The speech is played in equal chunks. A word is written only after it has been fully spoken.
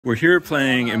We're here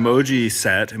playing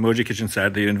Emoji Kitchen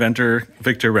Set, the inventor,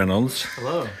 Victor Reynolds.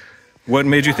 Hello. What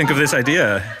made you think of this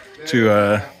idea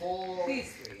to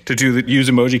use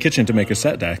Emoji Kitchen to make a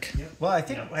set deck? Well, I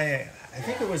think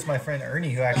it was my friend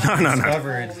Ernie who actually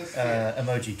discovered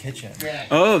Emoji Kitchen.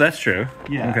 Oh, that's true.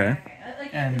 Yeah. Okay.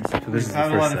 And So this is I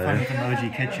had the a first lot of fun set. with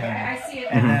Emoji Kitchen,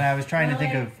 and then I was trying to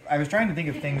think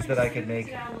of things that I could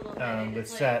make with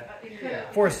set,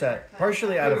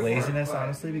 partially out of laziness,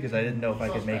 honestly, because I didn't know if I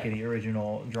could make any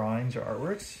original drawings or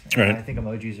artworks. And Right. I think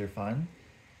emojis are fun.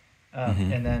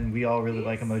 And then we all really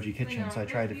like Emoji Kitchen, so I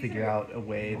tried to figure out a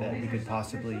way that we could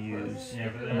possibly use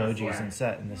emojis in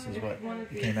set, and this is what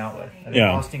we came out with. I think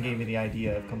Austin gave me the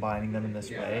idea of combining them in this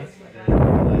way. I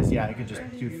realized, I could just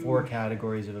do 4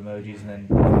 categories of emojis, and then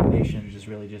the combination is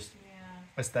really just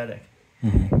aesthetic.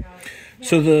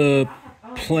 So the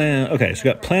plant, okay, so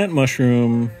you got plant,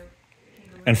 mushroom,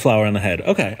 and flower on the head.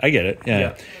 Okay, I get it.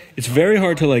 Yeah. It's very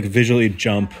hard to like visually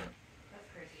jump.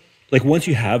 Like once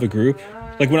you have a group,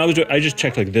 like when I was doing, I just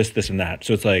checked like this, and that.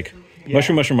 So it's like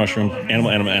mushroom,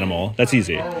 animal. That's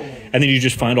easy. And then you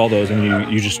just find all those,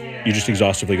 and you just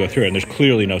exhaustively go through it. And there's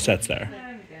clearly no sets there.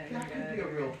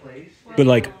 But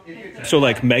like, so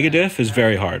like mega diff is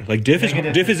very hard. Like diff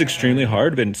is extremely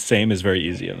hard, but same is very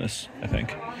easy in this, I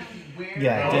think.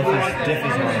 Yeah, diff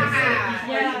is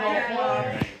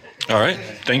hard. All right.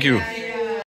 Thank you.